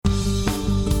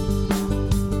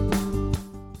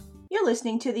You're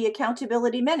listening to the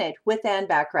Accountability Minute with Ann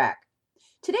Bachrach.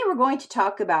 Today we're going to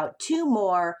talk about 2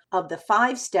 more of the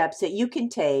 5 steps that you can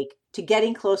take to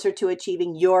getting closer to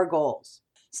achieving your goals.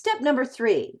 Step number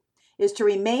 3 is to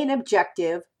remain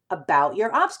objective about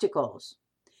your obstacles.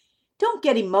 Don't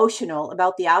get emotional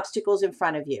about the obstacles in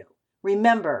front of you.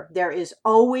 Remember, there is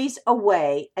always a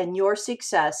way and your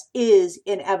success is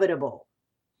inevitable.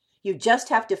 You just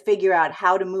have to figure out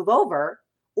how to move over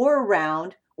or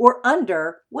around or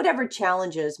under whatever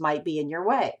challenges might be in your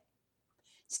way.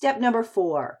 Step number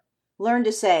 4, learn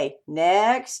to say,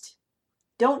 next.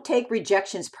 Don't take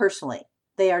rejections personally.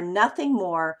 They are nothing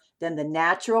more than the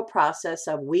natural process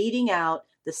of weeding out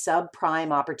the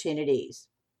subprime opportunities.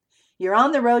 You're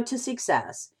on the road to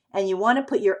success, and you want to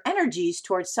put your energies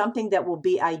towards something that will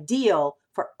be ideal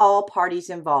for all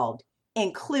parties involved,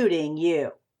 including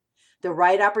you. The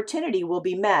right opportunity will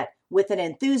be met with an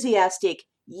enthusiastic,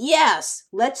 yes,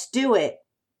 let's do it.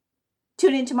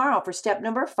 Tune in tomorrow for step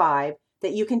number 5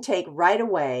 that you can take right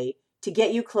away to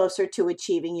get you closer to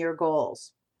achieving your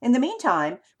goals. In the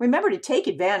meantime, remember to take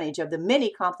advantage of the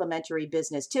many complimentary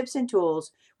business tips and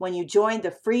tools when you join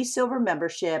the free silver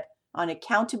membership on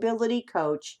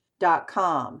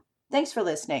accountabilitycoach.com. Thanks for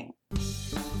listening.